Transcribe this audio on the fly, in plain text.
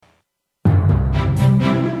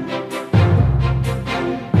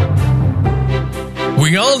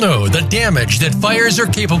We all know the damage that fires are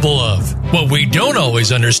capable of. What we don't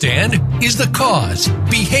always understand is the cause,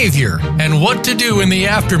 behavior, and what to do in the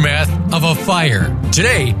aftermath of a fire.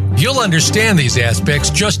 Today, you'll understand these aspects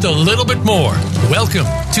just a little bit more. Welcome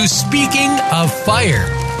to Speaking of Fire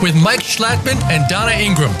with Mike Schlattman and Donna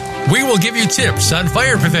Ingram. We will give you tips on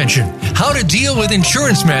fire prevention, how to deal with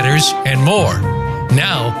insurance matters, and more.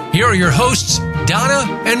 Now, here are your hosts,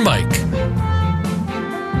 Donna and Mike.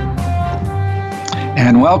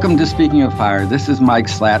 And welcome to Speaking of Fire. This is Mike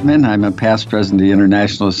Schlattman. I'm a past president of the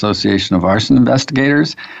International Association of Arson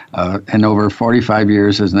Investigators and over 45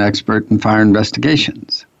 years as an expert in fire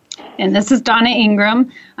investigations. And this is Donna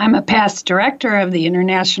Ingram. I'm a past director of the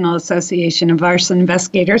International Association of Arson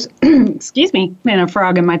Investigators. Excuse me, a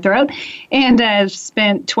frog in my throat. And I've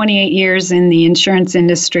spent 28 years in the insurance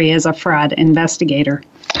industry as a fraud investigator.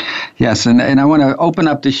 Yes, and I want to open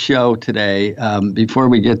up the show today. Before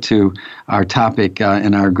we get to our topic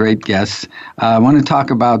and our great guests, I want to talk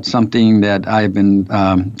about something that I've been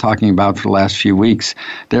talking about for the last few weeks.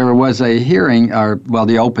 There was a hearing,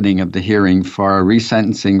 the opening of the hearing for a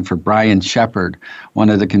resentencing for Brian Shepard, one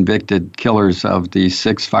of the convicted killers of the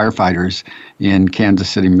 6 firefighters in Kansas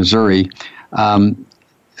City, Missouri.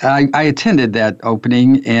 I attended that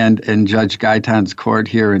opening and Judge Gaitan's court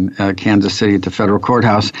here in Kansas City at the federal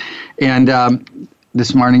courthouse, and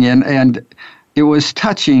this morning, and it was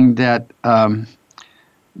touching that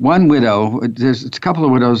one widow. There's a couple of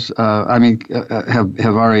widows.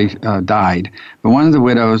 Have already died, but one of the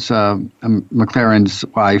widows, McLaren's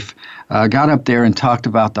wife, got up there and talked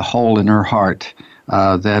about the hole in her heart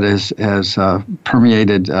that has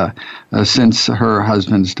permeated since her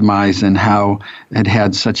husband's demise and how it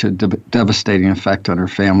had such a devastating effect on her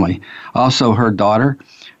family. Also, her daughter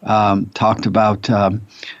talked about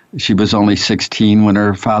she was only 16 when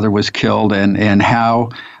her father was killed, and how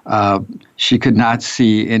she could not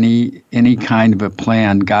see any kind of a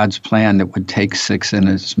plan, God's plan, that would take 6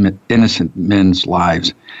 innocent men's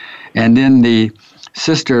lives. And then the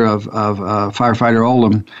sister of firefighter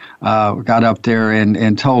Olam got up there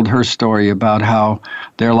and told her story about how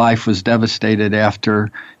their life was devastated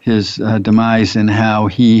after his demise, and how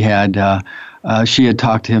she had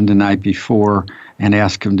talked to him the night before and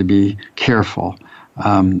asked him to be careful,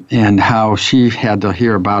 and how she had to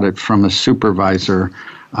hear about it from a supervisor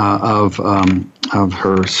of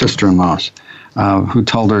her sister-in-law's, who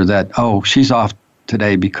told her that, she's off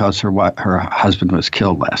today because her husband was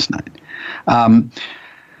killed last night.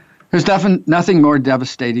 There's nothing more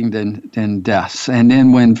devastating than deaths. And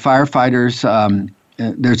then when firefighters,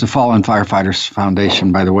 there's a Fallen Firefighters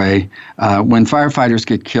Foundation, by the way. When firefighters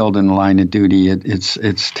get killed in the line of duty,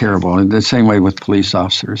 it's terrible. And the same way with police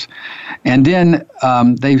officers. And then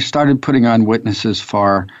they started putting on witnesses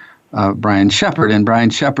for Brian Shepard. And Brian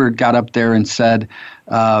Shepard got up there and said,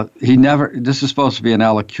 this is supposed to be an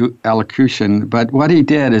allocution, but what he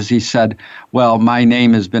did is he said, well, my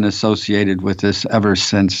name has been associated with this ever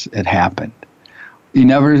since it happened. He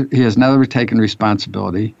has never taken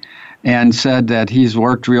responsibility, and said that he's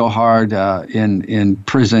worked real hard in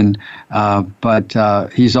prison,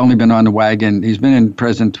 but he's only been on the wagon. He's been in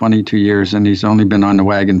prison 22 years, and he's only been on the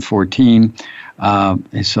wagon 14.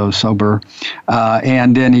 He's so sober.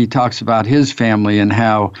 And then he talks about his family and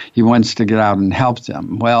how he wants to get out and help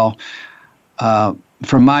them. Well,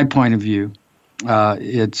 from my point of view,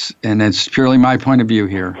 it's purely my point of view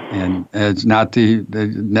here, and it's not the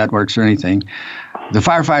networks or anything. The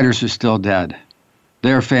firefighters are still dead.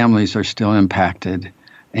 Their families are still impacted,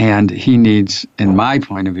 and he needs, in my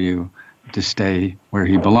point of view, to stay where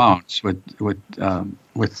he belongs with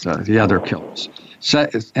the other killers. So,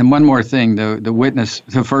 and one more thing,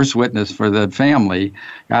 the first witness for the family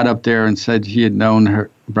got up there and said he had known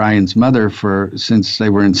Brian's mother since they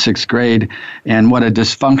were in 6th grade, and what a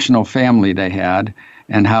dysfunctional family they had,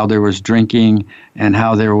 and how there was drinking, and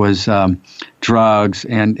how there was drugs,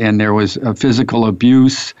 and there was physical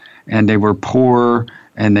abuse, and they were poor,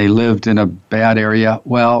 and they lived in a bad area.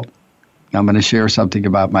 Well, I'm going to share something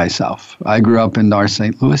about myself. I grew up in North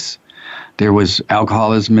St. Louis. There was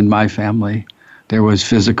alcoholism in my family. There was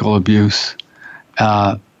physical abuse,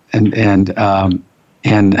 and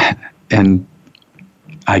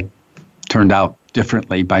I turned out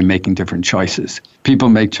differently by making different choices. People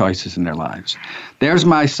make choices in their lives. There's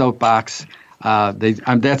my soapbox.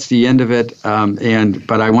 That's the end of it.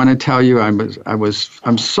 But I want to tell you,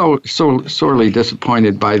 I'm so sorely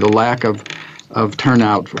disappointed by the lack of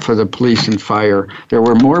turnout for the police and fire. There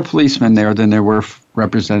were more policemen there than there were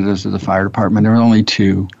representatives of the fire department. There were only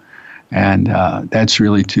 2, and that's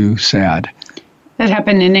really too sad. That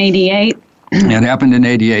happened in '88. It happened in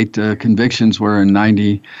 88. Convictions were in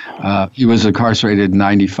 90. He was incarcerated in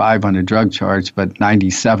 95 on a drug charge, but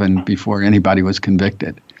 97 before anybody was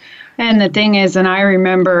convicted. And the thing is, and I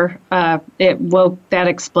remember that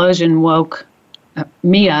explosion woke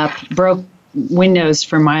me up, broke windows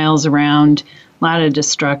for miles around, a lot of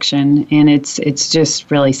destruction, and it's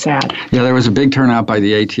just really sad. Yeah, there was a big turnout by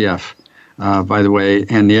the ATF, by the way,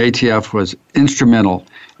 and the ATF was instrumental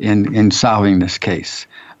in solving this case.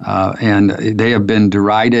 And they have been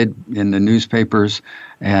derided in the newspapers,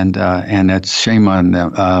 and it's shame on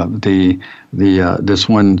them. This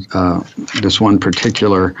one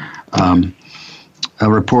particular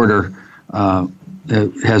reporter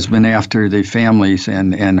has been after the families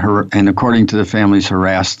and according to the families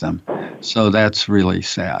harassed them. So that's really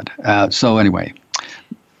sad. So anyway.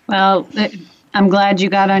 Well, I'm glad you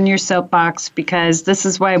got on your soapbox, because this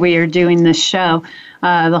is why we are doing this show.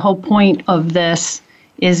 The whole point of this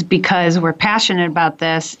is because we're passionate about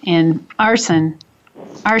this, and arson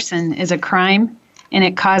is a crime, and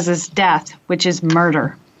it causes death, which is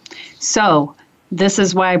murder. So this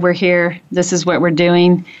is why we're here. This is what we're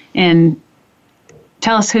doing. And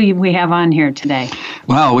tell us who we have on here today.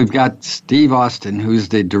 Well, we've got Steve Austin, who's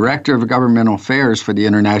the Director of Governmental Affairs for the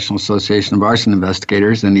International Association of Arson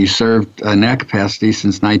Investigators, and he served in that capacity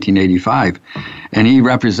since 1985. And he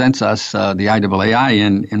represents us, the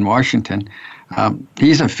IAAI, in Washington.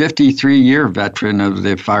 He's a 53-year veteran of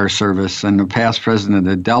the fire service and the past president of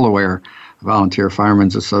the Delaware Volunteer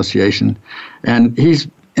Firemen's Association. And he's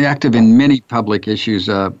active in many public issues,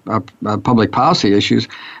 public policy issues,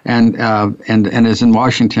 and is in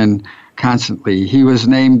Washington constantly. He was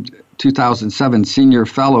named 2007 Senior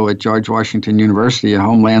Fellow at George Washington University, a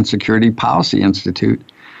Homeland Security Policy Institute.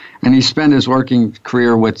 And he spent his working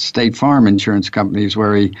career with State Farm insurance companies,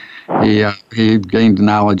 where he gained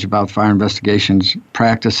knowledge about fire investigations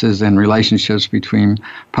practices and relationships between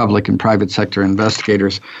public and private sector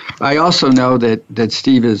investigators. I also know that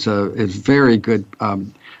Steve is very good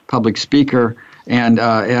public speaker and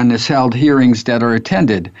has held hearings that are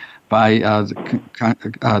attended by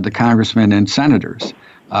the congressmen and senators.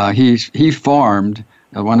 He formed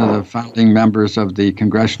one of the founding members of the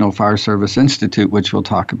Congressional Fire Service Institute, which we'll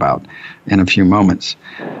talk about in a few moments.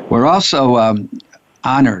 We're also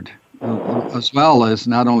honored, as well as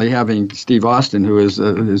not only having Steve Austin, who is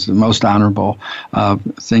the most honorable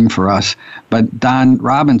thing for us, but Don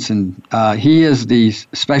Robinson. He is the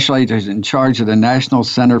special agent in charge of the National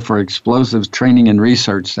Center for Explosives Training and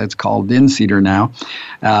Research. That's called NCETR now.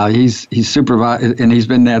 He's supervised, and he's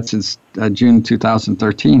been that since June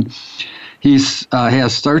 2013. He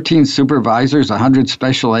has 13 supervisors, 100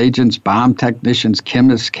 special agents, bomb technicians,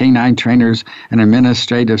 chemists, K-9 trainers, and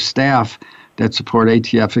administrative staff that support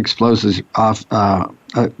ATF explosives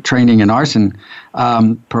training and arson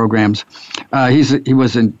programs. He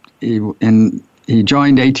joined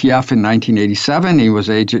ATF in 1987. He was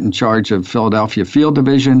agent in charge of Philadelphia Field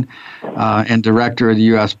Division and director of the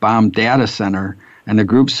U.S. Bomb Data Center, and the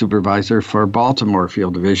group supervisor for Baltimore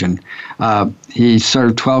Field Division. He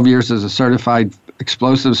served 12 years as a certified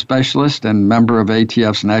explosive specialist and member of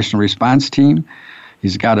ATF's National Response Team.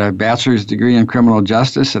 He's got a bachelor's degree in criminal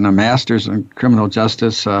justice and a master's in criminal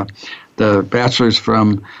justice, the bachelor's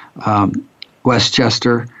from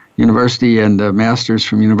Westchester University and the master's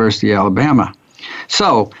from University of Alabama.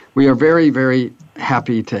 So we are very, very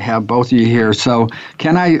happy to have both of you here. So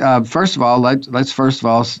can I, first of all, let's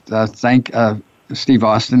thank Steve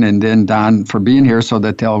Austin and then Don for being here so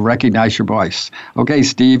that they'll recognize your voice. Okay,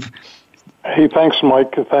 Steve. Hey, thanks,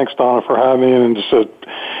 Mike. Thanks, Donna, for having me. And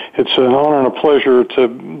it's an honor and a pleasure to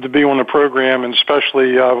be on the program, and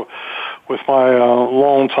especially with my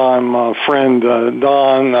longtime friend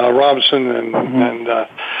Don Robinson, and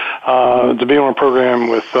to be on a program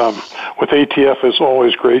with ATF is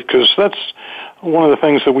always great, because that's one of the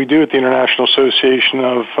things that we do at the International Association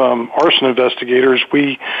of Arson Investigators.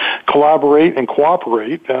 We collaborate and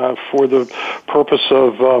cooperate for the purpose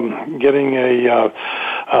of getting an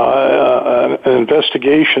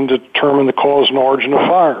investigation to determine the cause and origin of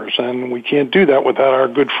fires. And we can't do that without our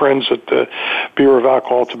good friends at the Bureau of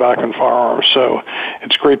Alcohol, Tobacco, and Firearms. So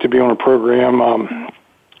it's great to be on a program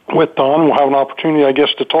with Don. We'll have an opportunity, I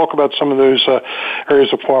guess, to talk about some of those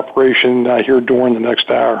areas of cooperation here during the next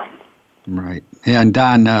hour. Right. And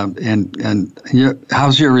Don,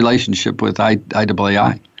 how's your relationship with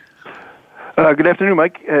IAAI? Good afternoon,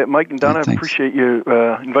 Mike. Mike and Donna, Thanks. Appreciate you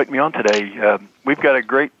inviting me on today. We've got a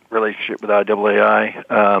great relationship with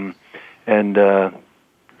IAAI, and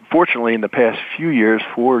fortunately, in the past few years,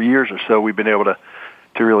 4 years or so, we've been able to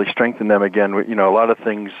really strengthen them again. A lot of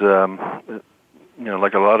things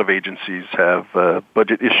like a lot of agencies have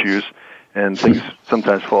budget issues, and things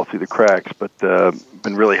sometimes fall through the cracks. But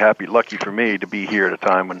been really lucky for me to be here at a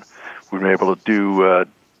time when we've been able to do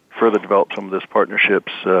further develop some of those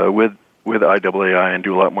partnerships with IAAI and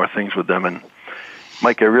do a lot more things with them. And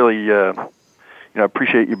Mike, I really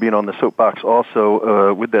appreciate you being on the soapbox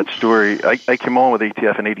also with that story. I came on with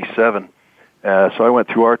ATF in '87, so I went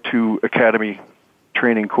through our 2 academy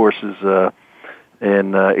training courses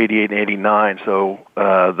in '88 and '89. So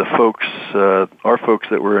our folks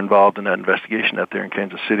that were involved in that investigation out there in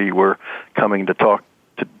Kansas City were coming to talk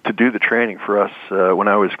to do the training for us when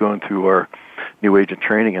I was going through our new agent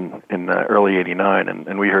training in early '89,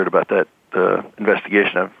 and we heard about that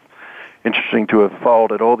investigation. Interesting to have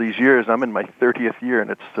followed it all these years. I'm in my 30th year,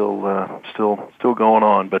 and it's still going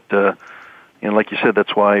on. But like you said,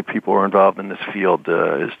 that's why people are involved in this field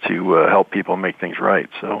is to help people make things right.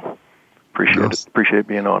 So appreciate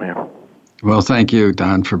being on here. Well, thank you,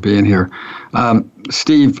 Don, for being here.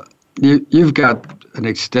 Steve, you've got an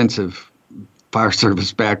extensive fire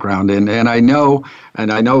service background, and I know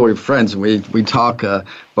we're friends. We talk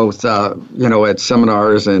both at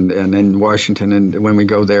seminars and in Washington, and when we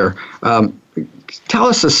go there. Tell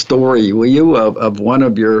us a story, will you, of one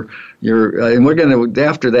of your and we're going to,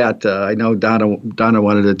 after that, I know Donna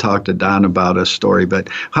wanted to talk to Don about a story, but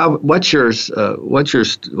what's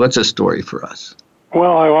a story for us?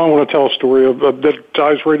 Well, I want to tell a story that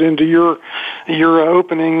dives right into your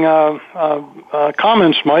opening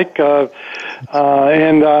comments, Mike.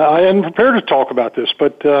 And I hadn't prepared to talk about this,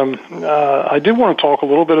 but I did want to talk a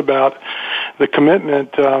little bit about the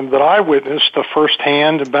commitment that I witnessed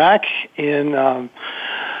firsthand back in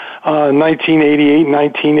 1988,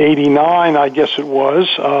 1989, I guess it was,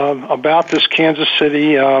 about this Kansas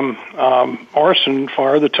City arson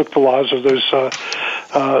fire that took the lives of those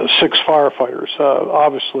 6 firefighters.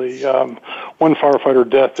 Obviously, one firefighter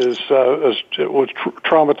death would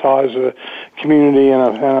traumatize a community and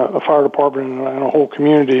a fire department and a whole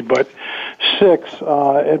community, but 6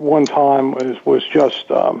 at one time was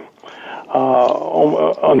just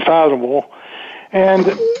unfathomable.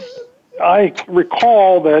 And I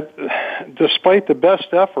recall that despite the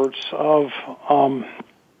best efforts of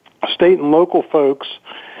state and local folks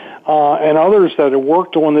and others that had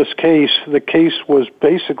worked on this case, the case was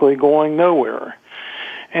basically going nowhere.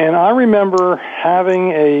 And I remember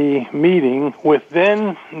having a meeting with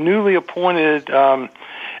then newly appointed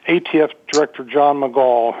ATF Director John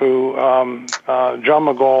McGall, who John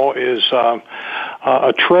McGall is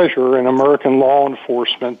a treasure in American law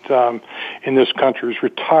enforcement in this country. He's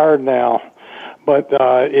retired now, but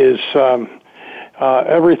is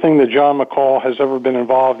everything that John McGall has ever been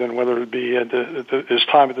involved in, whether it be his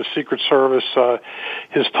time at the Secret Service,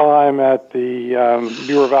 his time at the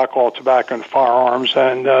Bureau of Alcohol, Tobacco, and Firearms,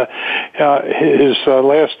 and his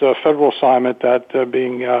last federal assignment, that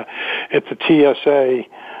being at the TSA,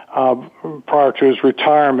 prior to his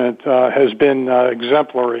retirement, has been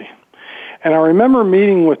exemplary. And I remember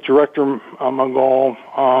meeting with Director McGall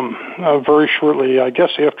very shortly, I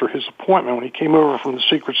guess after his appointment, when he came over from the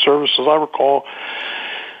Secret Service. As I recall,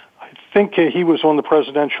 I think he was on the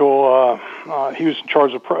presidential, he was in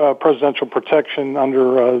charge of presidential protection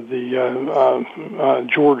under the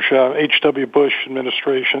George H.W. Bush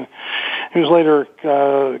administration. He was later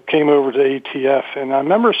came over to ATF, and I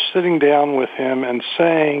remember sitting down with him and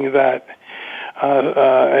saying that,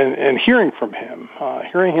 and hearing from him,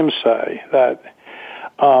 hearing him say that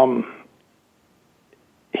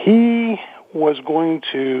he was going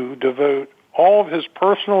to devote all of his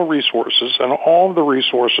personal resources and all of the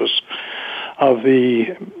resources of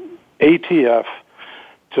the ATF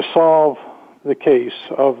to solve the case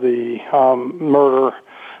of the murder,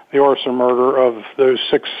 the arson murder of those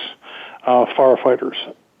 6 firefighters.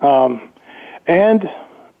 And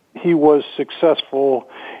he was successful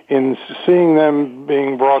in seeing them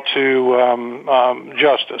being brought to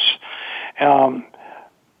justice.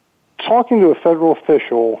 Talking to a federal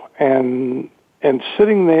official and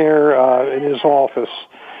sitting there in his office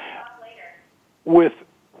with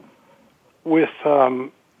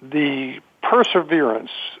the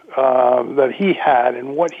perseverance that he had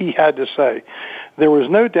and what he had to say, there was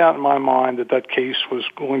no doubt in my mind that case was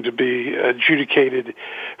going to be adjudicated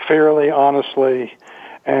fairly, honestly,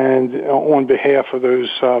 and on behalf of those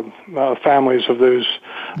families of those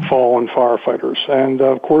fallen firefighters. And,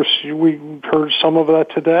 of course, we heard some of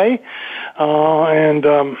that today. And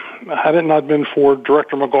had it not been for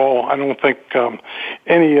Director McGall, I don't think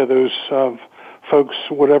any of those folks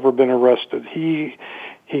would ever been arrested. He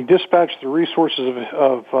he dispatched the resources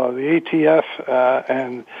of the ATF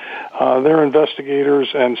and their investigators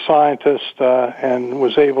and scientists and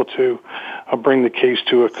was able to bring the case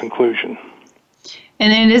to a conclusion.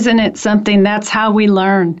 And isn't it something, that's how we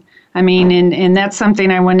learn? I mean, and that's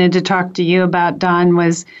something I wanted to talk to you about, Don,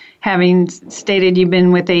 was having stated you've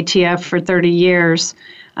been with ATF for 30 years.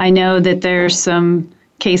 I know that there's some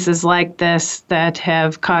cases like this that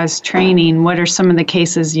have caused training. What are some of the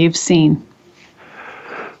cases you've seen?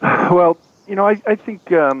 Well, I think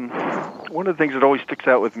one of the things that always sticks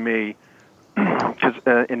out with me, because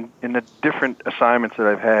in the different assignments that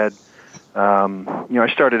I've had, I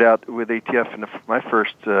started out with ATF in my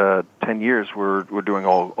first 10 years. We're doing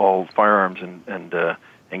all firearms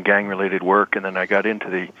and gang-related work, and then I got into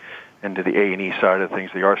the A&E side of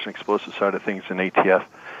things, the arson explosive side of things in ATF,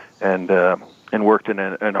 and worked in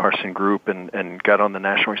an arson group and got on the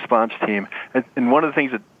national response team. And one of the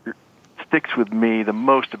things that sticks with me the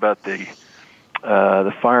most about the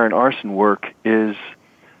fire and arson work is,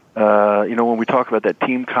 when we talk about that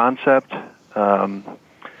team concept,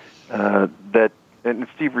 that, and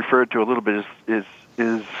Steve referred to a little bit,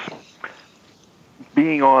 is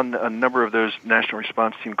being on a number of those national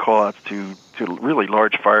response team call-outs to really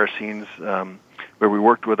large fire scenes where we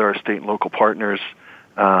worked with our state and local partners.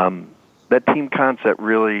 That team concept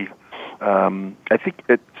really, I think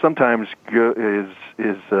it sometimes is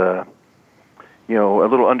a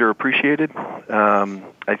little underappreciated.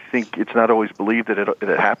 I think it's not always believed that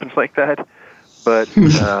it happens like that. But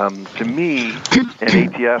to me, and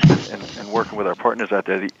ATF and working with our partners out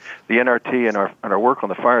there, the NRT and our work on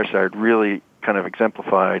the fire side really kind of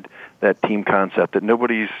exemplified that team concept. That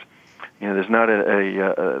nobody's, there's not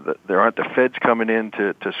there aren't the feds coming in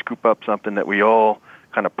to scoop up something, that we all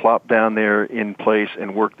kind of plop down there in place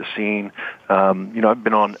and work the scene. I've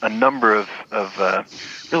been on a number of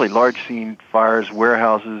really large scene fires,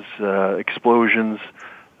 warehouses, explosions.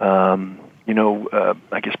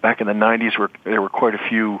 I guess back in the 90s, there were quite a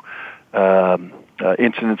few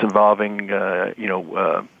incidents involving,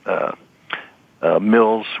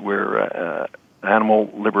 mills where animal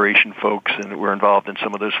liberation folks and were involved in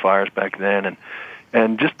some of those fires back then,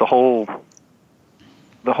 and just the whole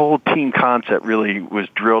team concept really was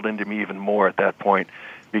drilled into me even more at that point,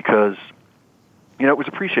 because it was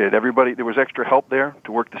appreciated. There was extra help there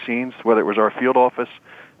to work the scenes, whether it was our field office,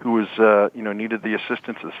 who was, needed the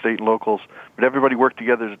assistance of the state and locals. But everybody worked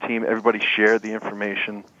together as a team. Everybody shared the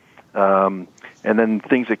information. And then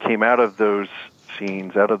things that came out of those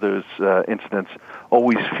scenes, out of those incidents,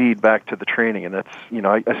 always feed back to the training. And that's,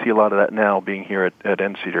 I see a lot of that now being here at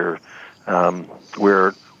NCEDR,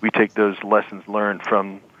 where we take those lessons learned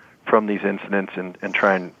from these incidents and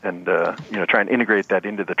try and integrate that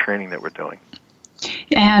into the training that we're doing.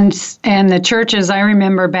 And the churches, I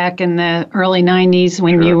remember back in the early 90s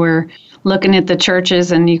when you were looking at the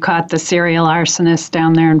churches and you caught the serial arsonist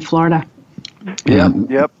down there in Florida.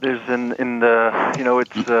 Yep. There's in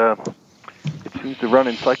the, it seems to run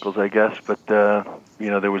in cycles, I guess, but, there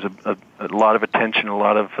was a lot of attention, a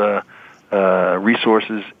lot of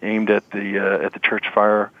resources aimed at the church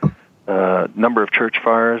fire, number of church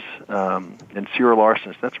fires, and serial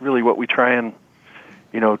arsonists. That's really what we try and,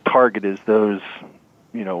 target, is those,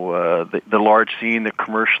 the large scene, the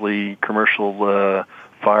commercial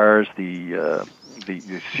fires, the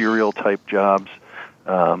serial type jobs,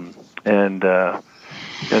 and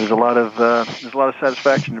there's a lot of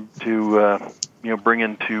satisfaction to bring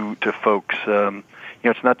into folks.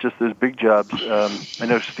 It's not just those big jobs. I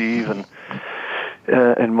know Steve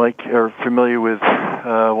and Mike are familiar with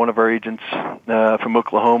one of our agents from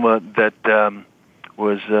Oklahoma that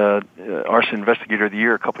was Arson Investigator of the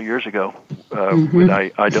Year a couple years ago with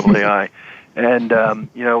IAAI. And,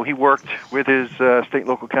 he worked with his state and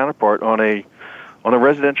local counterpart on a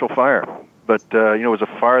residential fire. But, it was a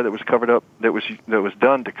fire that was covered up, that was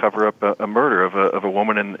done to cover up a murder of a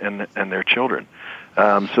woman and their children.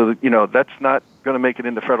 So, that's not going to make it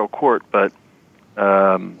into federal court, but,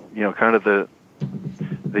 kind of the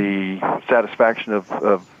satisfaction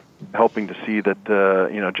of helping to see that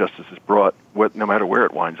justice is brought, no matter where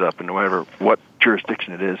it winds up and no matter what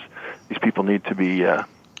jurisdiction it is, these people need to be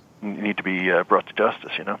brought to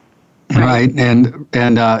justice. Right, and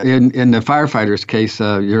in the firefighters case,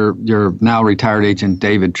 your now retired agent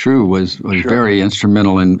David True was very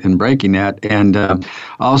instrumental in breaking that, and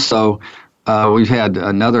also. We've had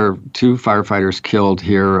another 2 firefighters killed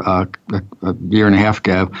here a year and a half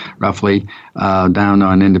ago, roughly, down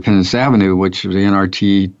on Independence Avenue, which the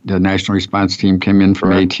NRT, the National Response Team, came in from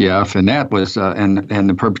ATF, and that was and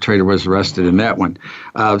the perpetrator was arrested in that one.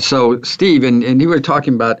 So, Steve, and we were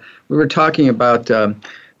talking about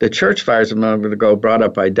the church fires a moment ago brought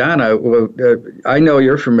up by Donna. Well, I know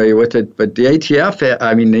you're familiar with it, but the ATF, the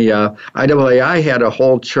IAAI had a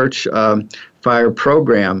whole church fire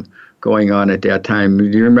program going on at that time.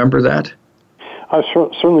 Do you remember that? I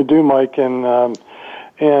certainly do, Mike, and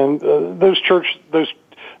the church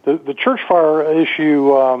fire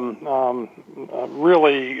issue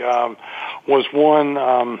really was one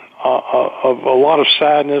of a lot of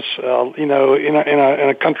sadness. In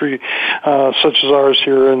a country such as ours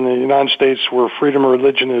here in the United States, where freedom of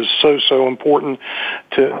religion is so important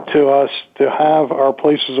to us, to have our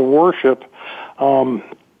places of worship come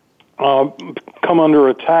under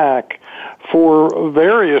attack for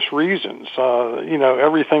various reasons,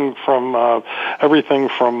 everything from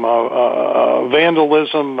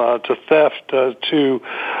vandalism to theft to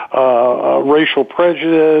racial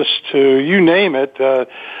prejudice to you name it.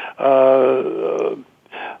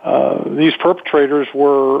 These perpetrators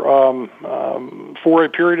were, for a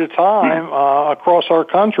period of time, across our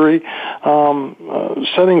country,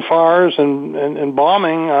 setting fires and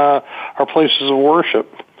bombing our places of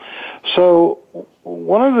worship. So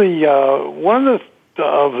one of the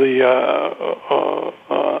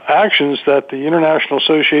actions that the International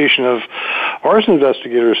Association of Arson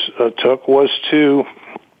Investigators took was to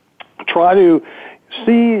try to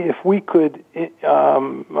see if we could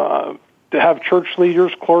have church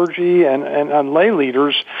leaders, clergy, and lay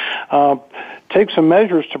leaders take some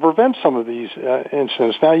measures to prevent some of these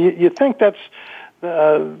incidents. Now, you think that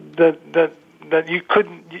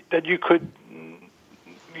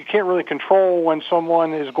you can't really control when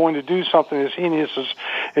someone is going to do something as heinous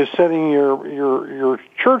as setting your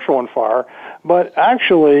church on fire, but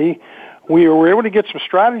actually we were able to get some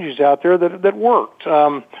strategies out there that worked.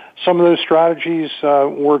 Some of those strategies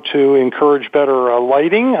were to encourage better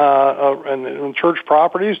lighting in church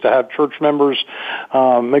properties, to have church members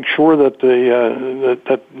make sure that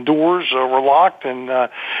that doors were locked and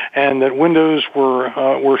that windows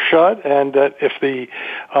were shut, and that if the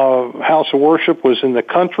house of worship was in the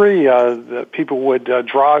country, that people would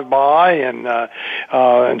drive by and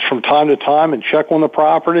from time to time and check on the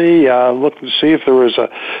property, look to see if there was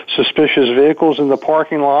suspicious vehicles in the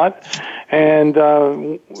parking lot. And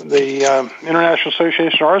the International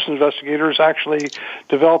Association of Arson Investigators actually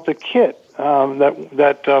developed a kit that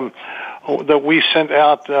we sent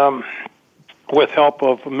out with help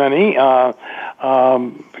of many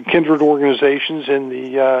kindred organizations in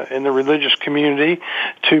the religious community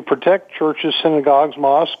to protect churches, synagogues,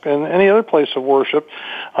 mosques, and any other place of worship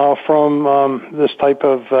from this type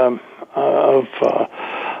of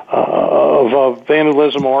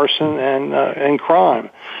vandalism, arson, and crime.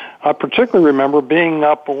 I particularly remember being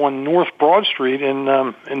up on North Broad Street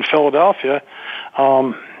in Philadelphia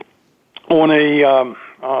on a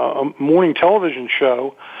morning television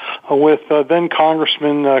show with then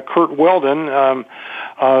Congressman Curt Weldon,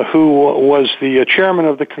 who was the chairman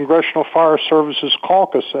of the Congressional Fire Services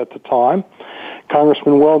Caucus at the time.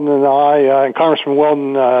 Congressman Weldon and I, Congressman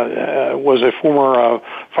Weldon was a former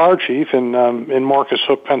fire chief in Marcus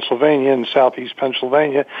Hook, Pennsylvania, in southeast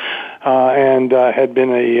Pennsylvania, and had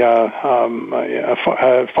been a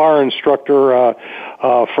fire instructor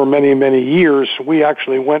for many years. We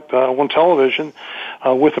actually went on television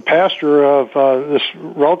with the pastor of this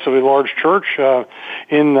relatively large church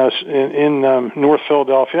in North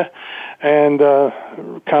Philadelphia, and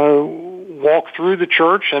kind of walked through the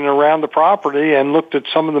church and around the property and looked at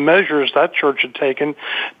some of the measures that church had taken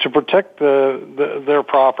to protect their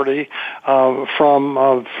property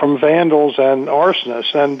from vandals and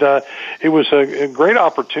arsonists. And it was a great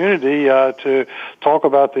opportunity to talk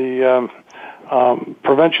about the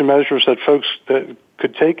prevention measures that folks that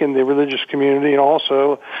could take in the religious community, and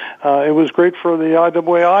also it was great for the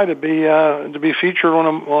IAAI to be featured on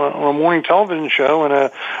a morning television show in a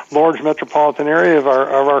large metropolitan area of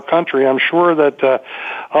our country. I'm sure that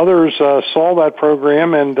others saw that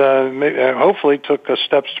program and hopefully took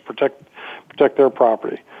steps to protect their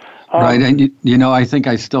property. Right, and I think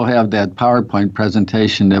I still have that PowerPoint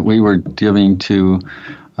presentation that we were giving to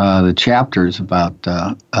the chapters about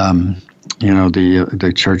the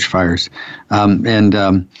church fires, and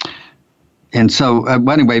so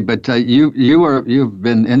anyway. But you've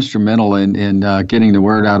been instrumental in getting the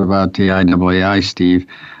word out about the IAAI, Steve.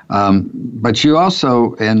 But you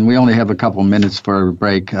also, and we only have a couple minutes for a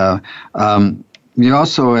break. You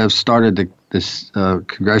also have started this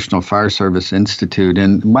Congressional Fire Service Institute.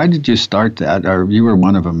 And why did you start that? Or you were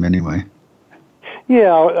one of them anyway.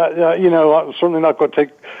 Yeah, I'm certainly not going to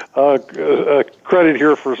take credit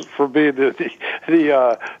here for being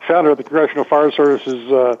the founder of the Congressional Fire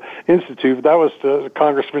Services Institute. That was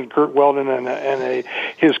Congressman Kurt Weldon and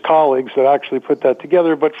his colleagues that actually put that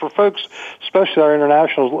together. But for folks, especially our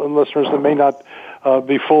international listeners that may not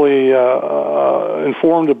be fully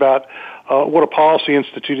informed about what a policy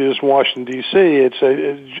institute is in Washington D.C., it's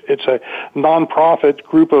a nonprofit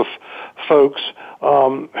group of folks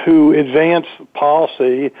who advance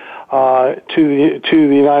policy to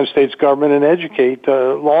the United States government and educate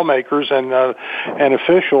lawmakers and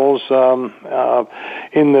officials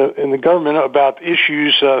in the government about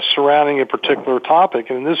issues surrounding a particular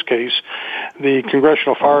topic. And in this case, the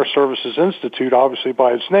Congressional Fire Services Institute, obviously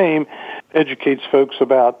by its name, educates folks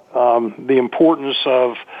about the importance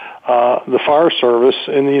of the fire service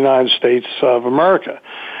in the United States of America.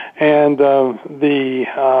 And the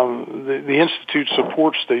Institute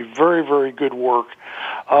supports the very, very good work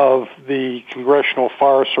of the Congressional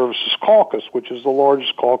Fire Services Caucus, which is the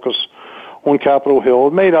largest caucus on Capitol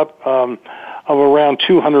Hill, made up of around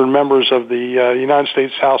 200 members of the United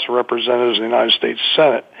States House of Representatives and the United States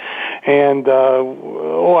Senate. And,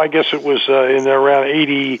 I guess it was in around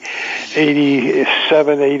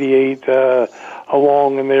 87, 88,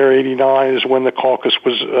 along in there, 89 is when the caucus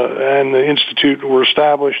was and the institute were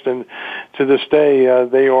established, and to this day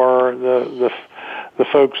they are the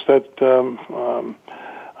folks that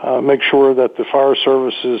make sure that the fire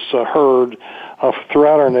service is heard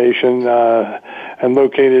throughout our nation, and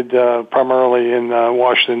located primarily in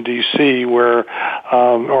Washington D.C., where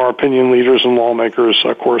our opinion leaders and lawmakers,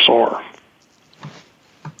 of course, are.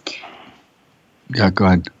 Yeah, go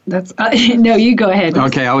ahead. That's no, you go ahead.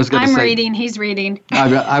 Okay, I was going to say. I'm reading. He's reading.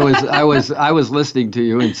 I was listening to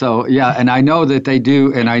you, and so yeah, and I know that they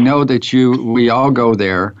do, and I know that we all go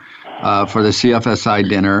there for the CFSI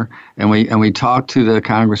dinner, and we talk to the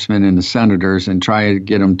congressmen and the senators and try to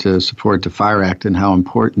get them to support the Fire Act and how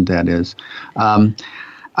important that is.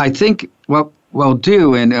 I think we'll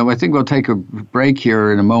do, and I think we'll take a break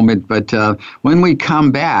here in a moment, but when we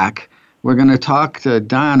come back, we're going to talk to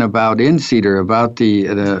Don about InCedar, about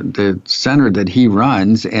the center that he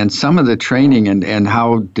runs, and some of the training and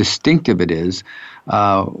how distinctive it is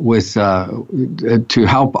to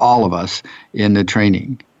help all of us in the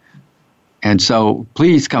training. And so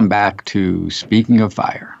please come back to Speaking of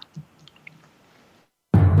Fire.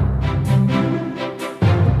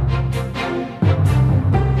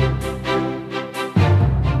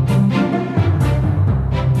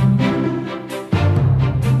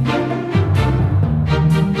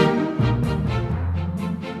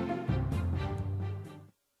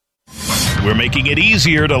 We're making it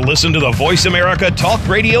easier to listen to the Voice America Talk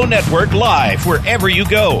Radio Network live wherever you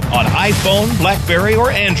go on iPhone, BlackBerry, or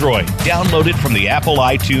Android. Download it from the Apple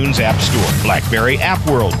iTunes App Store, BlackBerry App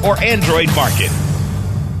World, or Android Market.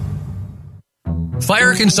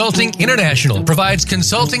 Fire Consulting International provides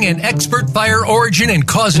consulting and expert fire origin and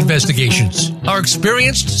cause investigations. Our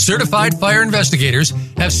experienced, certified fire investigators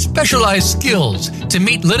have specialized skills to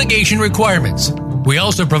meet litigation requirements. We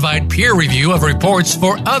also provide peer review of reports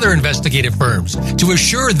for other investigative firms to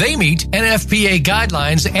assure they meet NFPA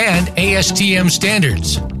guidelines and ASTM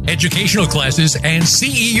standards. Educational classes and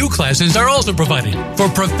CEU classes are also provided. For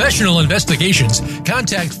professional investigations,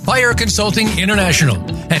 contact Fire Consulting International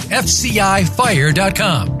at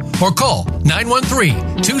fcifire.com or call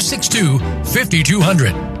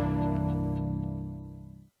 913-262-5200.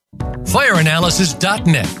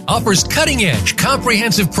 FireAnalysis.net offers cutting-edge,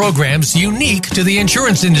 comprehensive programs unique to the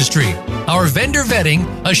insurance industry. Our vendor vetting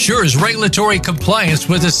assures regulatory compliance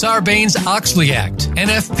with the Sarbanes-Oxley Act,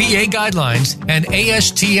 NFPA guidelines, and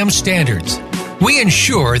ASTM standards. We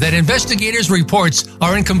ensure that investigators' reports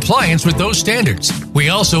are in compliance with those standards. We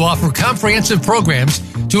also offer comprehensive programs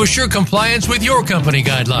to assure compliance with your company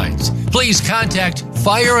guidelines. Please contact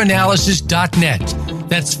FireAnalysis.net.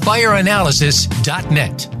 That's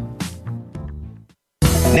FireAnalysis.net.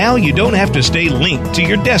 Now you don't have to stay linked to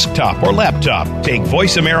your desktop or laptop. Take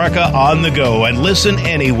Voice America on the go and listen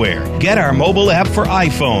anywhere. Get our mobile app for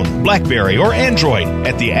iPhone, BlackBerry, or Android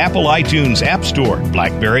at the Apple iTunes App Store,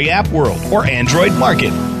 BlackBerry App World, or Android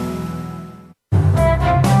Market.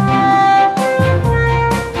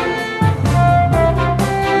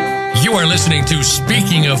 You are listening to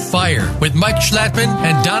Speaking of Fire with Mike Schlattman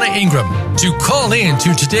and Donna Ingram. To call in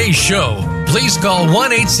to today's show, please call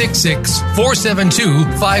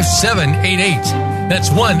 1-866-472-5788. That's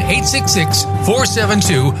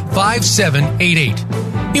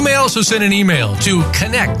 1-866-472-5788. You may also send an email to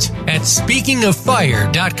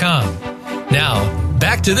connect@speakingoffire.com. Now,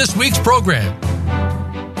 back to this week's program.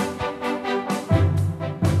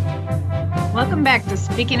 Welcome back to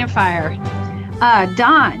Speaking of Fire.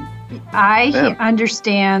 Don, I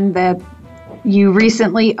understand that you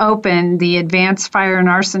recently opened the Advanced Fire and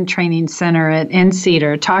Arson Training Center at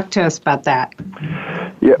NCEDR. Talk to us about that.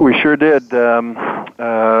 Yeah, we sure did.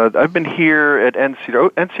 I've been here at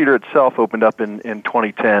NCEDR. NCEDR itself opened up in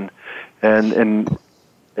 2010, and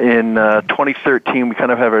in 2013 we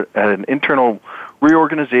kind of had an internal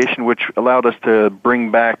reorganization which allowed us to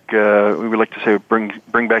bring back, we would like to say,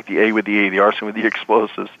 bring back the A with the A, the arson with the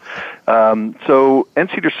explosives. So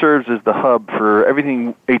NCEDR serves as the hub for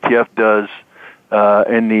everything ATF does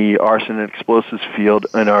in the arson and explosives field,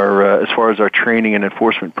 and our as far as our training and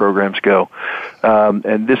enforcement programs go.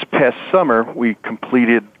 And this past summer, we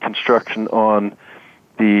completed construction on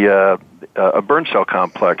a burn cell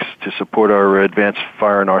complex to support our Advanced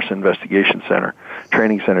Fire and Arson Investigation Center,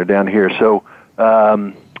 training center down here. So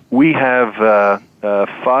we have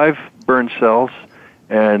 5 burn cells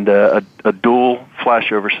and a dual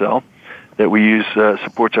flashover cell that we use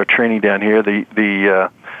supports our training down here. The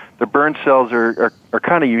burn cells are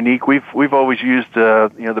kind of unique. We've always used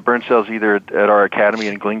the burn cells either at our academy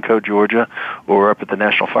in Glencoe, Georgia, or up at the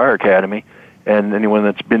National Fire Academy. And anyone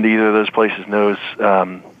that's been to either of those places knows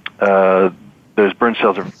those burn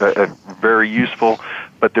cells are very useful,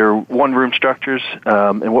 but they're one-room structures.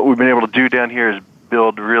 And what we've been able to do down here is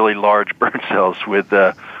build really large burn cells with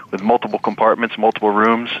multiple compartments, multiple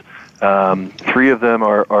rooms. 3 of them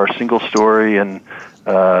are single-story, and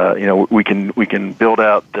we can build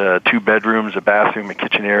out 2 bedrooms, a bathroom, a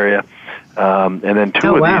kitchen area, and then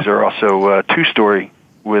 2 of these are also 2-story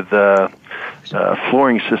with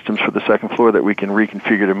flooring systems for the second floor that we can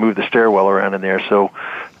reconfigure to move the stairwell around in there. So,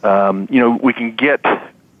 we can get.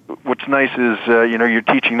 What's nice is you're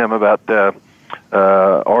teaching them about the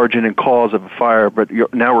origin and cause of a fire, but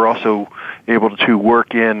now we're also able to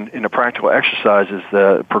work in a practical exercises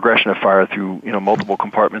the progression of fire through multiple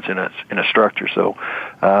compartments in a structure. So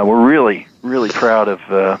we're really proud of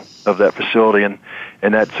that facility,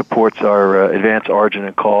 and that supports our advanced origin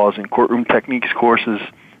and cause and courtroom techniques courses,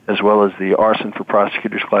 as well as the arson for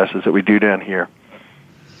prosecutors classes that we do down here.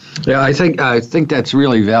 Yeah, I think that's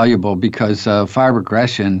really valuable because fire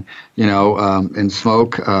progression, and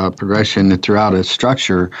smoke progression throughout a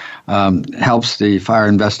structure helps the fire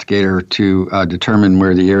investigator to determine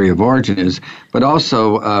where the area of origin is, but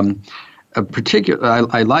also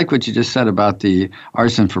I like what you just said about the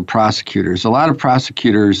arson for prosecutors. A lot of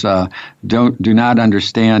prosecutors do not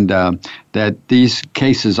understand that these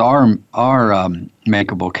cases are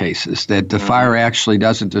makeable cases. That the fire actually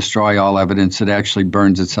doesn't destroy all evidence; it actually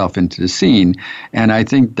burns itself into the scene. And I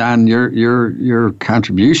think, Don, your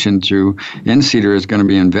contribution through NCEDR is going to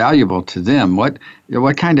be invaluable to them. What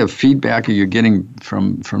kind of feedback are you getting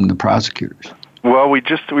from the prosecutors? Well, we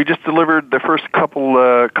just delivered the first couple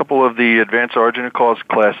of the advanced origin and cause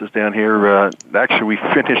classes down here. Actually, we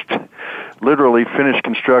literally finished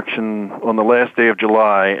construction on the last day of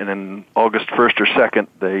July, and then August 1st or 2nd,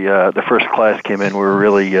 the first class came in. We're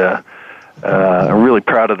really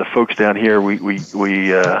proud of the folks down here.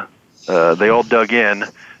 They all dug in.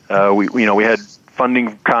 We had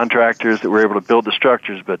funding contractors that were able to build the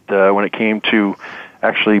structures, but when it came to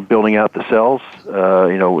actually building out the cells,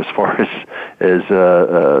 as far as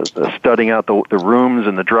studying out the rooms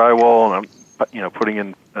and the drywall, and putting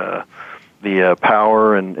in the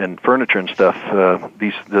power and furniture and stuff.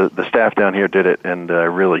 The staff down here did it, and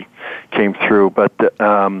really came through. But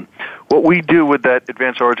what we do with that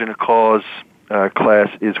advanced origin and cause class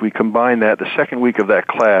is we combine that. The second week of that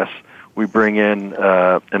class, we bring in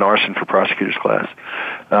an arson for prosecutors class.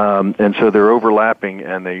 And so they're overlapping,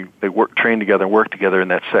 and they train together and work together in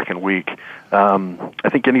that second week. I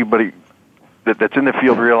think anybody that's in the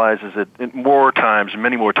field realizes that many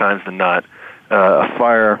more times than not, a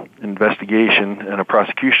fire investigation and a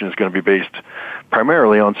prosecution is going to be based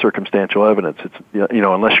primarily on circumstantial evidence. It's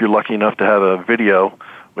unless you're lucky enough to have a video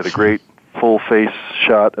with a great full face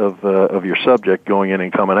shot of your subject going in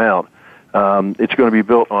and coming out. It's going to be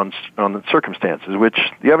built on the circumstances, which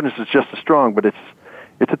the evidence is just as strong, but it's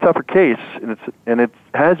a tougher case, and it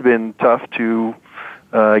has been tough to,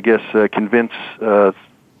 convince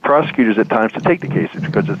prosecutors at times to take the cases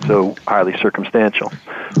because it's so highly circumstantial.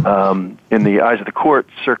 In the eyes of the court,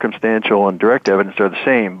 circumstantial and direct evidence are the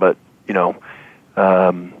same, but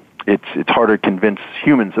it's harder to convince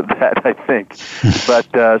humans of that, I think. But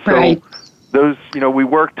right. Those, we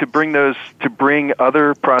work to bring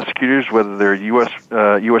other prosecutors, whether they're U.S.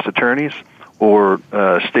 attorneys or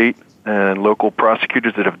state and local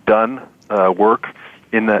prosecutors that have done work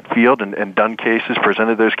in that field and done cases,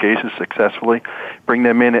 presented those cases successfully, bring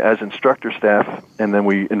them in as instructor staff, and then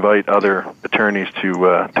we invite other attorneys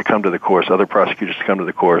to come to the course, other prosecutors to come to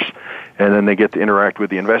the course, and then they get to interact with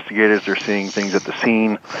the investigators. They're seeing things at the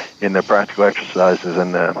scene in the practical exercises,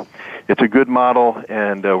 and it's a good model,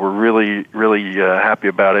 and we're really, really happy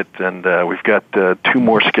about it. And we've got 2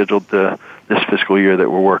 more scheduled this fiscal year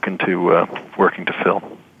that we're working to fill.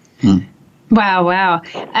 Wow.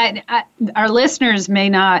 Our listeners may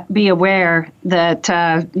not be aware that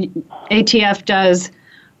ATF does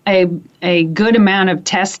a good amount of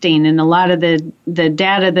testing, and a lot of the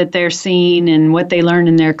data that they're seeing and what they learn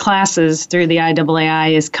in their classes through the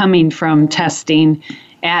IAAI is coming from testing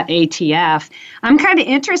at ATF. I'm kind of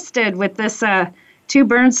interested with this 2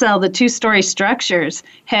 burn cell, the 2-story structures.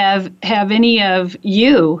 Have any of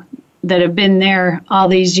you that have been there all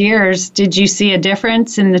these years, did you see a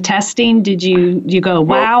difference in the testing? Did you go,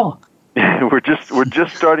 wow? Well, we're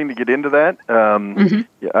just starting to get into that.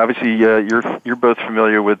 Yeah, obviously, you're both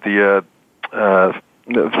familiar with the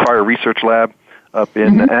Fire Research Lab up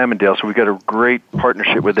in Amondale, so we've got a great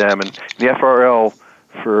partnership with them. And the FRL,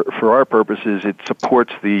 for our purposes, it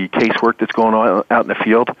supports the casework that's going on out in the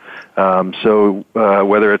field. So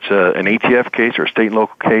whether it's an ATF case or a state and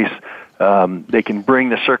local case, they can bring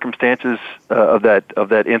the circumstances of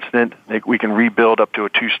that incident. We can rebuild up to a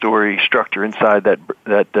 2-story structure inside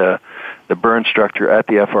the burn structure at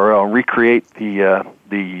the FRL and recreate the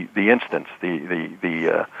instance,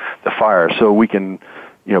 the fire. So we can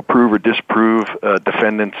prove or disprove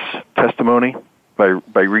defendant's testimony by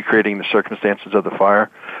recreating the circumstances of the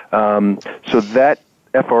fire. So that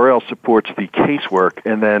FRL supports the casework,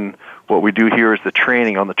 and then what we do here is the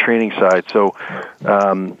training on the training side. So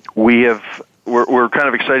we're kind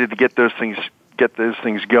of excited to get those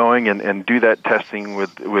things going and do that testing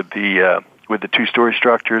with the 2-story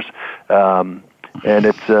structures. And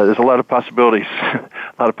there's a lot of possibilities,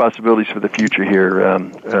 for the future here.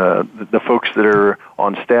 The folks that are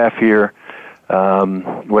on staff here,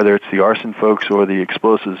 whether it's the arson folks or the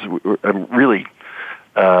explosives, I'm really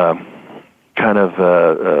kind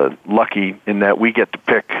of lucky in that we get to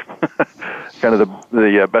pick kind of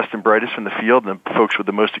the best and brightest from the field and the folks with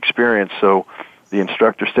the most experience. So the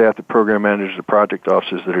instructor staff, the program managers, the project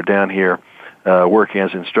officers that are down here working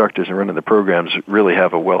as instructors and running the programs really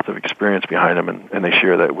have a wealth of experience behind them, and they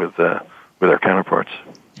share that with our counterparts.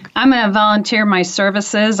 I'm going to volunteer my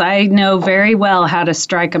services. I know very well how to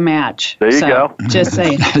strike a match. There you go. Just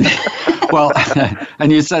saying. Well,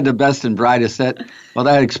 and you said the best and brightest. That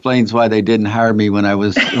explains why they didn't hire me when I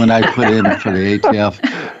put in for the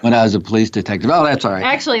ATF when I was a police detective. Oh, that's all right.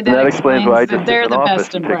 Actually, that explains why I that they're the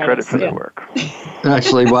best and take credit brightest. for their work.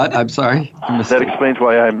 Actually, what? I'm sorry. That explains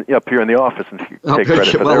why I'm up here in the office and take credit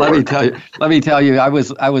for their work. Let me tell you, I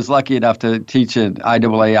was lucky enough to teach an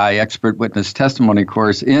IAAI expert witness testimony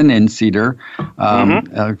course in Cedar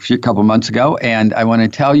a couple months ago, and I want to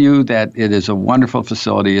tell you that it is a wonderful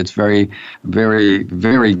facility. It's very, very,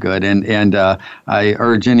 very good, and I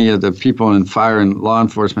urge any of the people in fire and law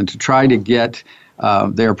enforcement to try to get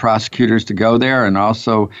their prosecutors to go there, and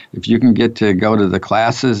also if you can get to go to the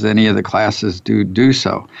classes, any of the classes, do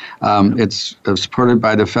so. It's supported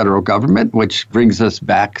by the federal government, which brings us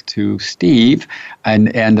back to Steve,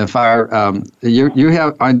 and the fire. You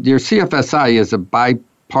have on your CFSI is a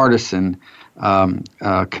bipartisan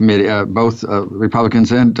committee, both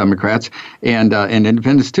Republicans and Democrats, and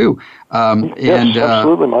independents too. Yes,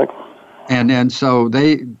 absolutely, Mike. And so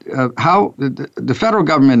they, how the federal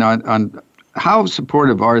government on how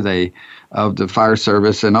supportive are they of the fire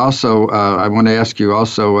service? And also, I want to ask you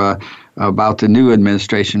also about the new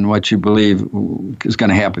administration, what you believe is going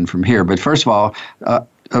to happen from here. But first of all,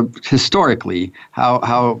 historically,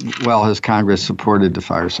 how well has Congress supported the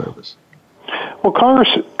fire service? Well, Congress,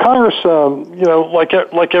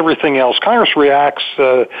 like everything else, Congress reacts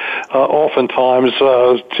oftentimes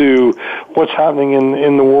to what's happening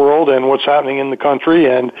in the world and what's happening in the country,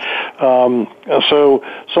 and so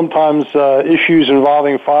sometimes issues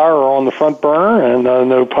involving fire are on the front burner, and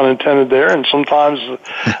no pun intended there, and sometimes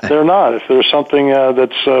they're not. If there's something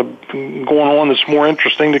that's going on that's more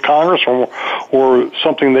interesting to Congress, or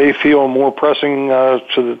something they feel more pressing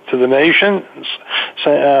to the nation,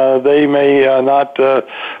 they may not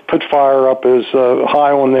put fire up as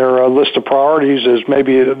high on their list of priorities as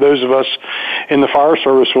maybe those of us in the fire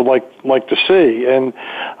service would like to see. And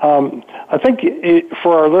I think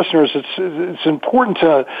for our listeners, it's important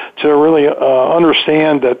to really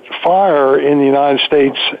understand that fire in the United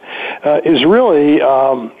States is really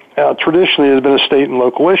traditionally has been a state and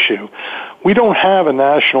local issue. We don't have a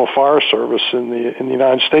national fire service in the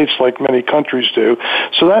United States like many countries do.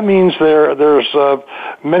 So that means there's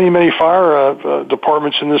many fire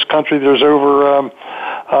departments in this country. There's over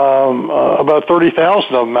about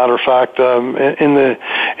 30,000 of them, matter of fact, in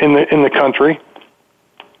the country.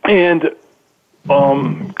 And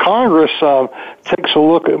Congress takes a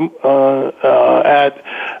look at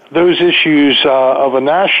those issues of a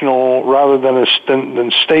national rather than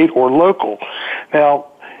state or local. Now,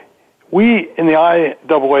 we in the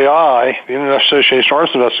IAAI, the International Association of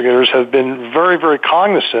Arson Investigators, have been very, very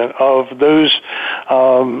cognizant of those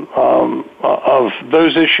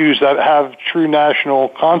issues that have true national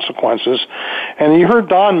consequences. And you heard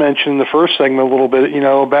Don mention in the first segment a little bit,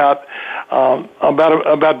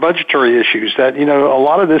 about budgetary issues. That a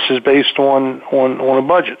lot of this is based on a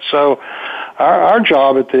budget. So our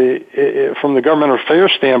job from the government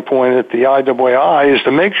affairs standpoint at the IAAI is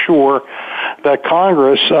to make sure that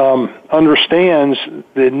Congress understands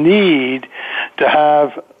the need to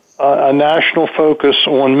have a national focus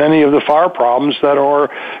on many of the fire problems that are,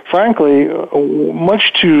 frankly,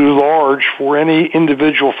 much too large for any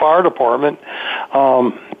individual fire department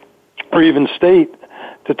or even state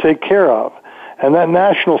to take care of. And that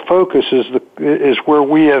national focus is where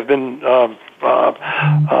we have been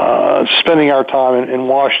spending our time in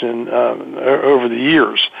Washington over the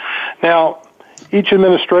years. Now, each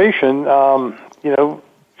administration,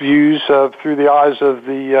 views through the eyes of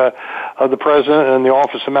the president and the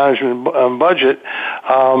Office of Management and Budget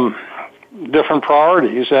different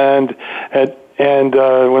priorities, and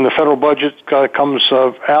when the federal budget comes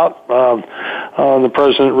out, the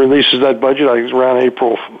president releases that budget. I think it's around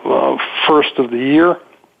April 1st of the year.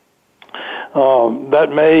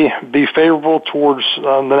 That may be favorable towards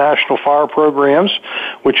the national fire programs,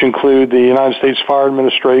 which include the United States Fire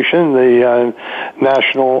Administration, the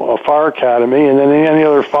National Fire Academy, and then any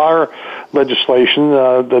other fire legislation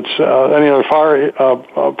any other fire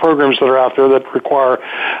programs that are out there that require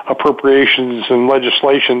appropriations and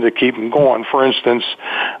legislation to keep them going. For instance,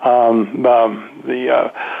 for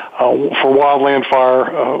wildland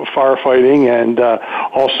firefighting, and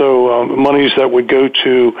also monies that would go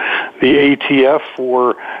to the ATF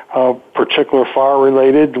for particular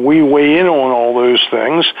fire-related. We weigh in on all those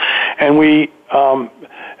things, and we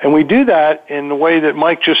do that in the way that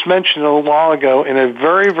Mike just mentioned a little while ago, in a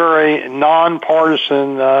very, very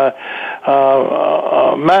nonpartisan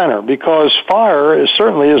manner, because fire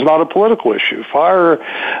certainly is not a political issue. Fire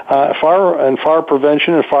and fire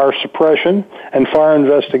prevention and fire suppression and fire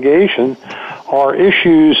investigation are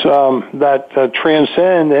issues that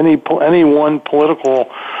transcend any one political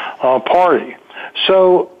party.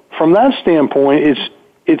 So from that standpoint,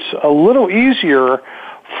 it's a little easier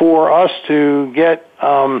for us to get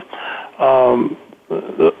the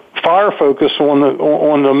fire focus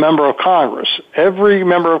on the member of Congress. Every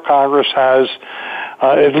member of Congress has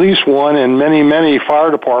at least one, and many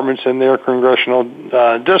fire departments in their congressional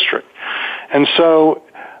district, and so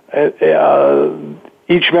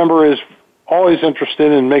each member is always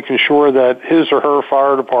interested in making sure that his or her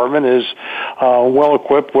fire department is well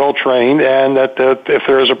equipped, well trained, and that if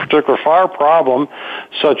there is a particular fire problem,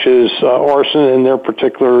 such as arson in their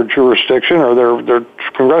particular jurisdiction or their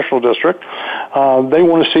congressional district, they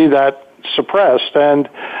want to see that suppressed, and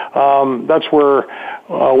that's where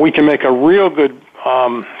we can make a real good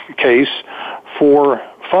case for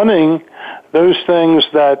funding those things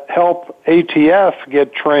that help ATF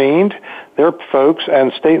get trained, their folks,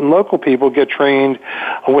 and state and local people get trained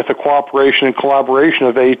with the cooperation and collaboration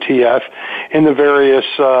of ATF in the various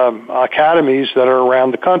academies that are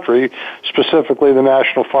around the country, specifically the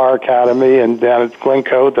National Fire Academy, and down at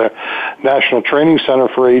Glencoe, the National Training Center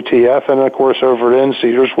for ATF, and of course over at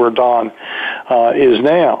Cedars, where Don is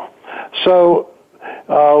now. So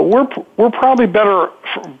we're probably better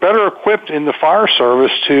equipped in the fire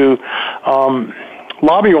service to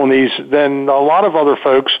lobby on these than a lot of other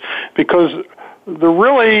folks, because the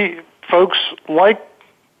really folks like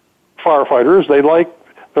firefighters. They like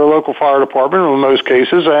their local fire department in most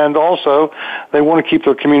cases, and also they want to keep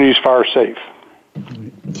their communities fire safe.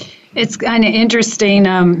 It's kind of interesting,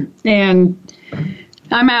 and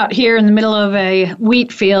I'm out here in the middle of a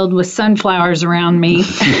wheat field with sunflowers around me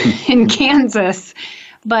in Kansas,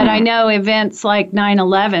 but I know events like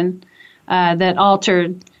 9/11 that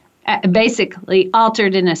basically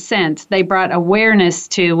altered in a sense. They brought awareness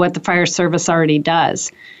to what the fire service already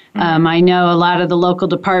does. I know a lot of the local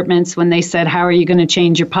departments, when they said, how are you going to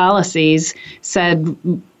change your policies, said,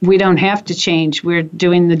 we don't have to change. We're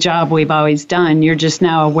doing the job we've always done. You're just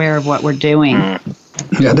now aware of what we're doing.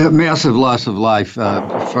 Yeah, that massive loss of life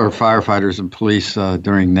for firefighters and police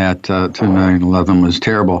during that 9/11 was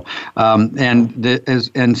terrible.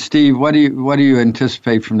 And Steve, what do you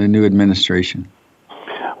anticipate from the new administration?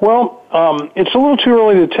 Well, it's a little too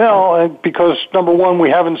early to tell because, number one, we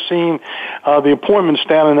haven't seen the appointments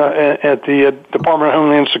down at the Department of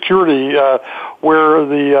Homeland Security where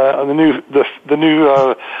the new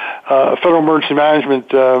Federal Emergency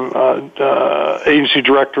Management Agency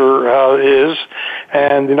Director is,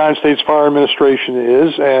 and the United States Fire Administration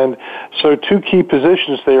is, and so two key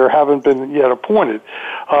positions there haven't been yet appointed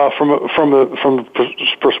from the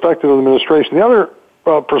perspective of the administration. The other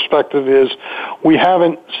perspective is we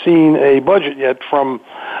haven't seen a budget yet from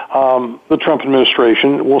the Trump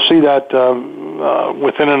administration. We'll see that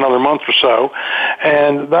within another month or so,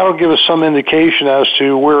 and that'll give us some indication as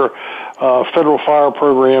to where federal fire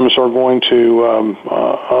programs are going to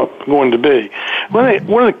be.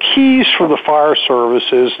 One of the keys for the fire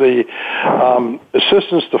service is the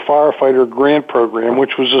Assistance to Firefighter Grant Program,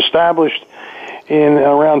 which was established in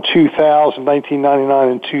around 2000, 1999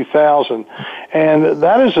 and 2000. And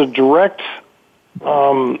that is a direct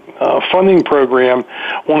funding program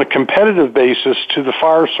on a competitive basis to the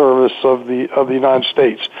fire service of the United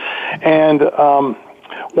States. And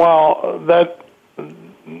while that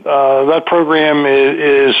program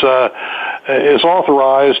is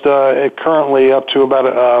authorized currently up to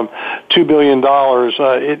about $2 billion.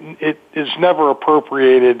 It is never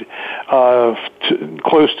appropriated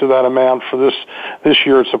close to that amount for this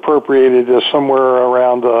year. It's appropriated somewhere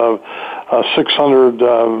around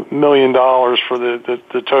 $600 million for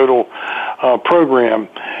the total program,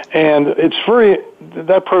 and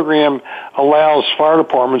that program allows fire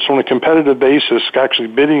departments on a competitive basis, actually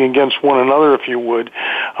bidding against one another, if you would,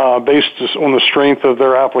 based on the strength of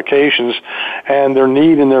their applications and their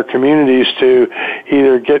need in their communities to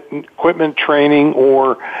either get equipment training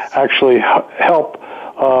or actually help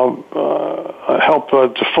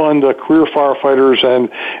to fund career firefighters and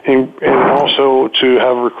also to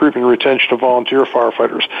have recruitment and retention of volunteer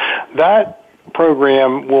firefighters. That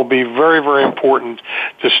program will be very, very important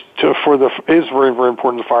is very, very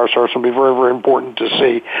important to fire service. It'll be very, very important to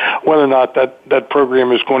see whether or not that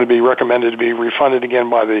program is going to be recommended to be refunded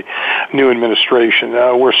again by the new administration.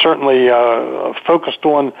 We're certainly focused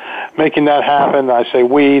on making that happen. I say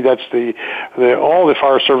we, that's all the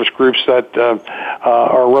fire service groups that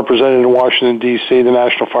are represented in Washington, D.C., the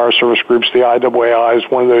National Fire Service groups. The IAAI is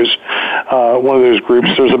one of those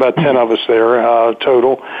groups. There's about 10 of us there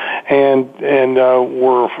total, and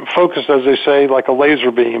we're focused, as they say, like a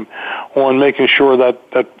laser beam on making sure that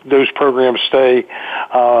those programs stay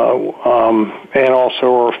and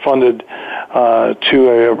also are funded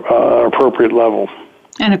to an appropriate level.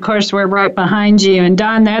 And of course, we're right behind you. And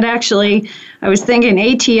Don, that actually, I was thinking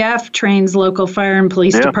ATF trains local fire and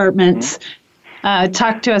police departments. Mm-hmm.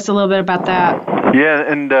 Talk to us a little bit about that. Yeah,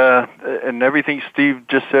 and everything Steve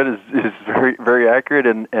just said is very, very accurate,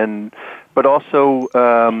 but also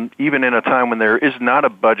even in a time when there is not a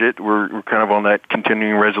budget, we're kind of on that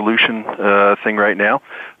continuing resolution thing right now.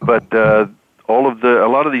 But a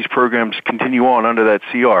lot of these programs continue on under that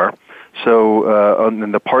CR. So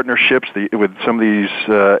in the partnerships with some of these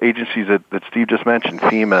agencies that Steve just mentioned,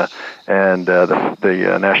 FEMA and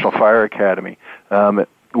the National Fire Academy,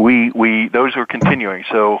 those are continuing.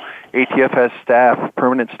 So ATF has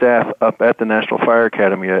permanent staff up at the National Fire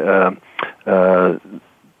Academy.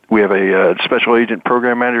 We have a special agent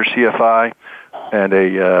program manager, CFI, and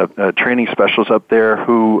a training specialist up there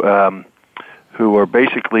who are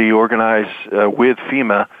basically organized with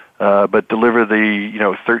FEMA, but deliver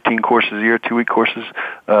the 13 courses a year, 2-week courses,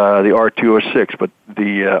 the R206, but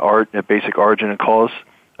the basic origin and cause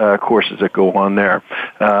courses that go on there.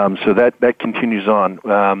 So that continues on.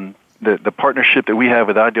 The partnership that we have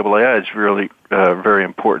with IAAI is really very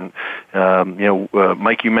important.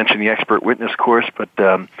 Mike, you mentioned the expert witness course, but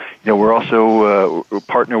we're also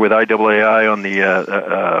partner with IAAI on the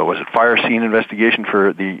fire scene investigation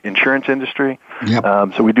for the insurance industry. Yep.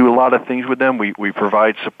 So we do a lot of things with them. We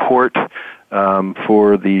provide support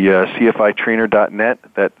for the CFItrainer.net,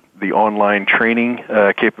 that the online training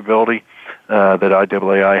capability that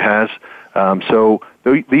IAAI has. So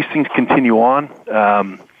these things continue on.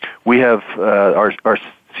 We have our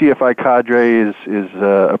CFI cadre is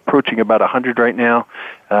approaching about 100 right now,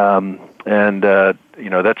 and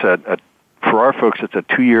that's for our folks. It's a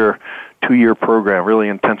two-year program, really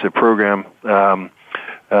intensive program.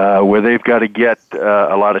 where they've got to get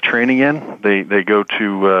a lot of training in. They go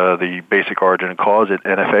to the basic origin and cause at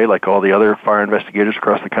NFA, like all the other fire investigators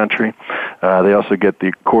across the country. They also get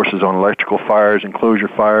the courses on electrical fires, enclosure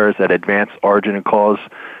fires, that advanced origin and cause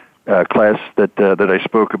class that I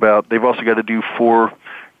spoke about. They've also got to do 4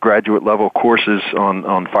 graduate level courses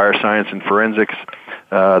on fire science and forensics.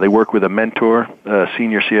 They work with a mentor,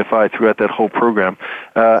 senior CFI, throughout that whole program,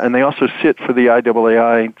 and they also sit for the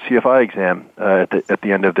IAAI CFI exam at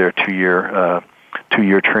the end of their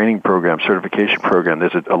 2-year training program, certification program.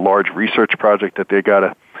 There's a large research project that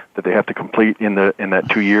they have to complete in that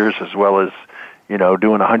 2 years, as well as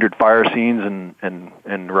doing 100 fire scenes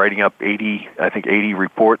and writing up 80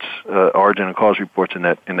 reports, origin and cause reports in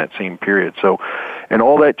that same period. So, and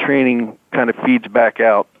all that training kind of feeds back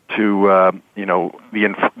out to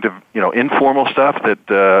the informal stuff that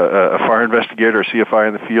a fire investigator or CFI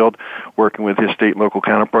in the field, working with his state and local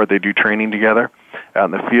counterpart, they do training together out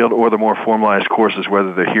in the field, or the more formalized courses,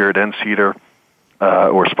 whether they're here at NCEDR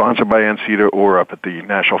or sponsored by NCEDR or up at the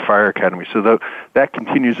National Fire Academy. So that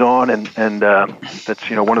continues on, and that's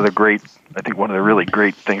one of the really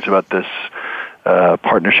great things about this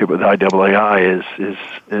partnership with IAAI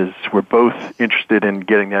is we're both interested in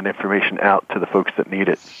getting that information out to the folks that need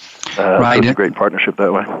it. Right. So it's a great partnership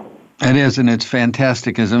that way. It is, and it's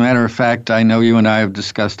fantastic. As a matter of fact, I know you and I have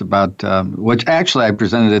discussed about, which actually I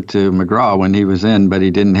presented it to McGraw when he was in, but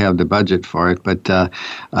he didn't have the budget for it. But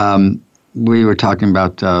we were talking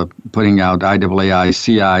about putting out IAAI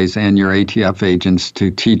CIs and your ATF agents to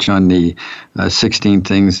teach on the 16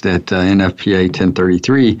 things that NFPA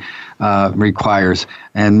 1033 requires,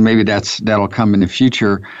 and maybe that'll come in the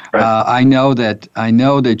future. Right. I know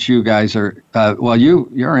that you guys are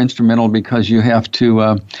you're instrumental because you have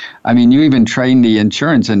to. You even train the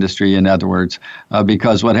insurance industry. In other words,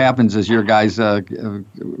 because what happens is your guys have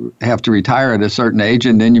to retire at a certain age,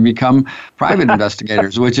 and then you become private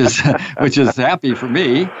investigators, which is happy for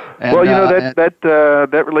me. And,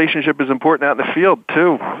 that relationship is important out in the field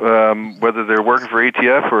too. Whether they're working for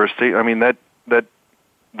ATF or a state,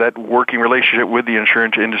 that working relationship with the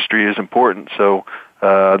insurance industry is important. So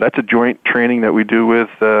that's a joint training that we do with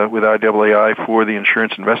IAAI for the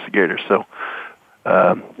insurance investigators. So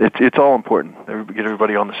it's all important. Get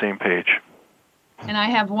everybody on the same page. And I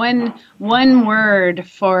have one word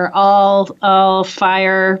for all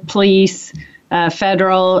fire, police,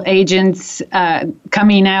 federal agents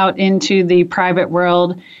coming out into the private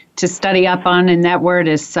world to study up on, and that word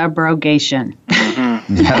is subrogation.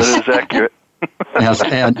 Mm-hmm. Yes. That is accurate. Yes,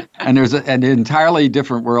 and there's an entirely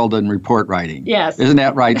different world in report writing. Yes. Isn't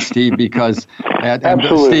that right, Steve? Because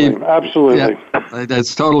absolutely. Yeah,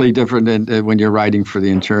 that's totally different than when you're writing for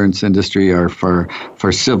the insurance industry or for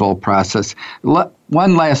civil process.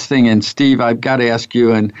 One last thing, and Steve, I've got to ask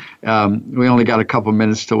you, and we only got a couple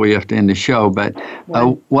minutes till we have to end the show, but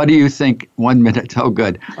what do you think? 1 minute. Oh,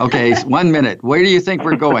 good. Okay, 1 minute. Where do you think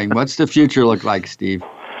we're going? What's the future look like, Steve?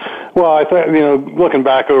 Well, I think, looking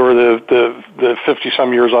back over the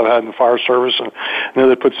 50-some years I've had in the fire service, and I know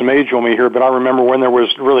they put some age on me here, but I remember when there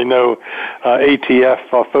was really no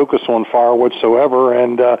ATF focus on fire whatsoever,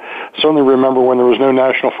 and certainly remember when there was no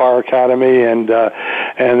National Fire Academy and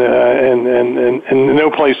no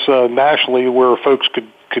place nationally where folks could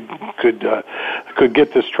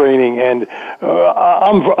get this training, and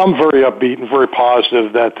I'm very upbeat and very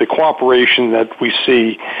positive that the cooperation that we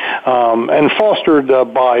see and fostered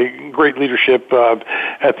by great leadership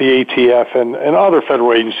at the ATF and other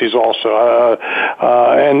federal agencies also,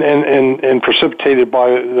 and precipitated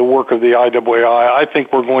by the work of the IAAI, I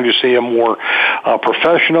think we're going to see a more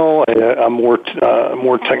professional, a more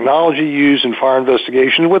technology used in fire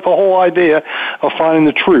investigations, with the whole idea of finding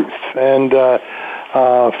the truth and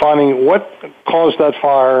finding what caused that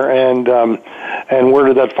fire and where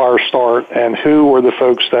did that fire start, and who were the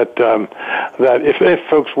folks that if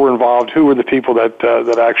folks were involved, who were the people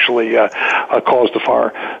that actually caused the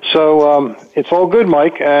fire. So it's all good,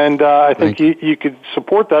 Mike, and I think you could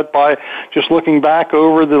support that by just looking back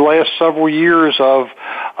over the last several years of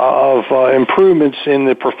improvements in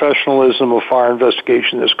the professionalism of fire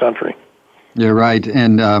investigation in this country. You're right,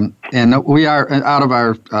 and we are out of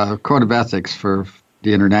our code of ethics for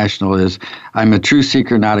the international is I'm a truth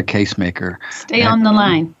seeker, not a case maker. Stay on the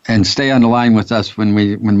line. And stay on the line with us when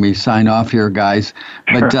we sign off here, guys.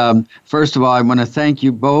 But first of all, I want to thank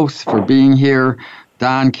you both for being here.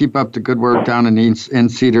 Don, keep up the good work down in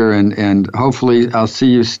NCEDR, and hopefully I'll see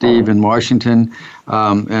you, Steve, in Washington,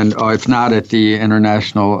 and if not at the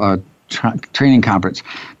International Training Conference.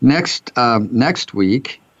 Next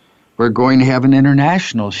week, we're going to have an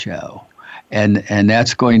international show, and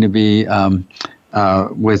that's going to be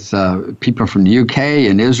people from the UK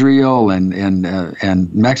and Israel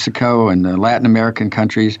and Mexico and the Latin American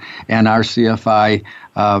countries, and our CFI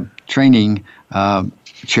training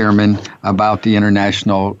chairman about the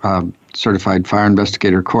International Certified Fire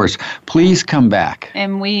Investigator course. Please come back.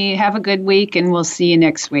 And we have a good week, and we'll see you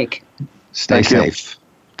next week. Stay safe.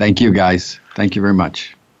 Thank you, guys. Thank you very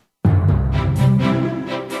much.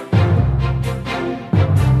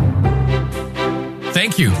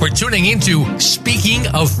 Thank you for tuning into Speaking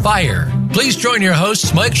of Fire. Please join your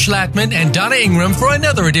hosts Mike Schlattman and Donna Ingram for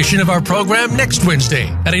another edition of our program next Wednesday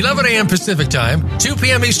at 11 a.m. Pacific Time, 2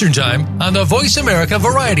 p.m. Eastern Time on the Voice America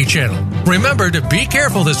Variety Channel. Remember to be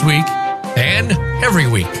careful this week and every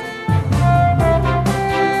week.